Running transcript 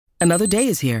Another day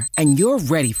is here, and you're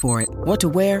ready for it. What to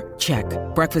wear? Check.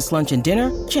 Breakfast, lunch, and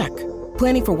dinner? Check.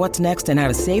 Planning for what's next and how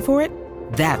to save for it?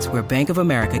 That's where Bank of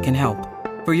America can help.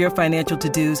 For your financial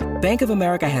to-dos, Bank of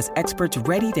America has experts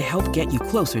ready to help get you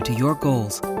closer to your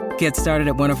goals. Get started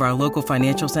at one of our local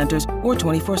financial centers or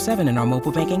 24/7 in our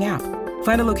mobile banking app.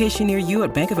 Find a location near you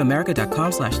at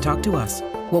bankofamerica.com/talktous.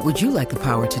 What would you like the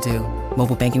power to do?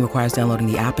 Mobile banking requires downloading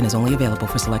the app and is only available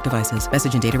for select devices.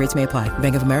 Message and data rates may apply.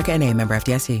 Bank of America N.A., member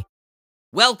FDIC.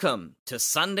 Welcome to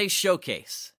Sunday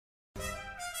Showcase.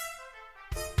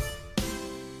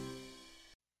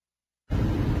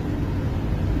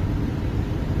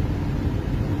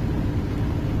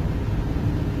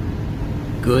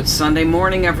 Good Sunday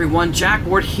morning, everyone. Jack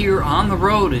Ward here on the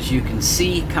road, as you can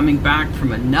see, coming back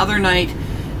from another night,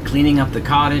 cleaning up the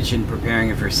cottage and preparing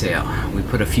it for sale. We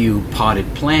put a few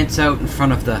potted plants out in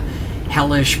front of the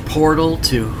hellish portal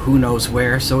to who knows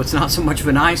where, so it's not so much of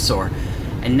an eyesore.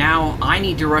 And now I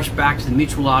need to rush back to the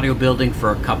Mutual Audio building for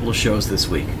a couple of shows this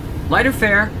week. Lighter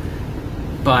fare,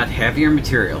 but heavier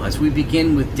material, as we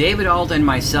begin with David Ault and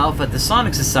myself at the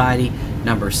Sonic Society,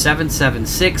 number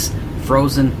 776,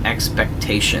 Frozen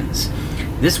Expectations.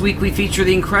 This week we feature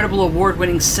the incredible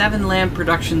award-winning Seven Lamb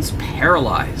Productions'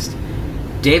 Paralyzed.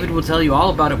 David will tell you all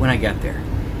about it when I get there.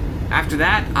 After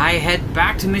that, I head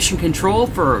back to Mission Control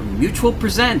for Mutual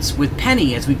Presents with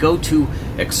Penny as we go to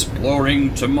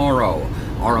Exploring Tomorrow,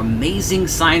 our amazing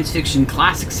science fiction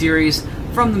classic series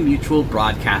from the Mutual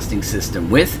Broadcasting System,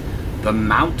 with The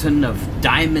Mountain of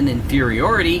Diamond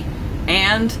Inferiority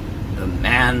and The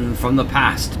Man from the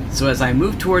Past. So as I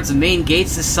move towards the main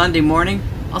gates this Sunday morning,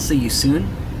 I'll see you soon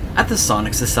at the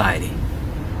Sonic Society.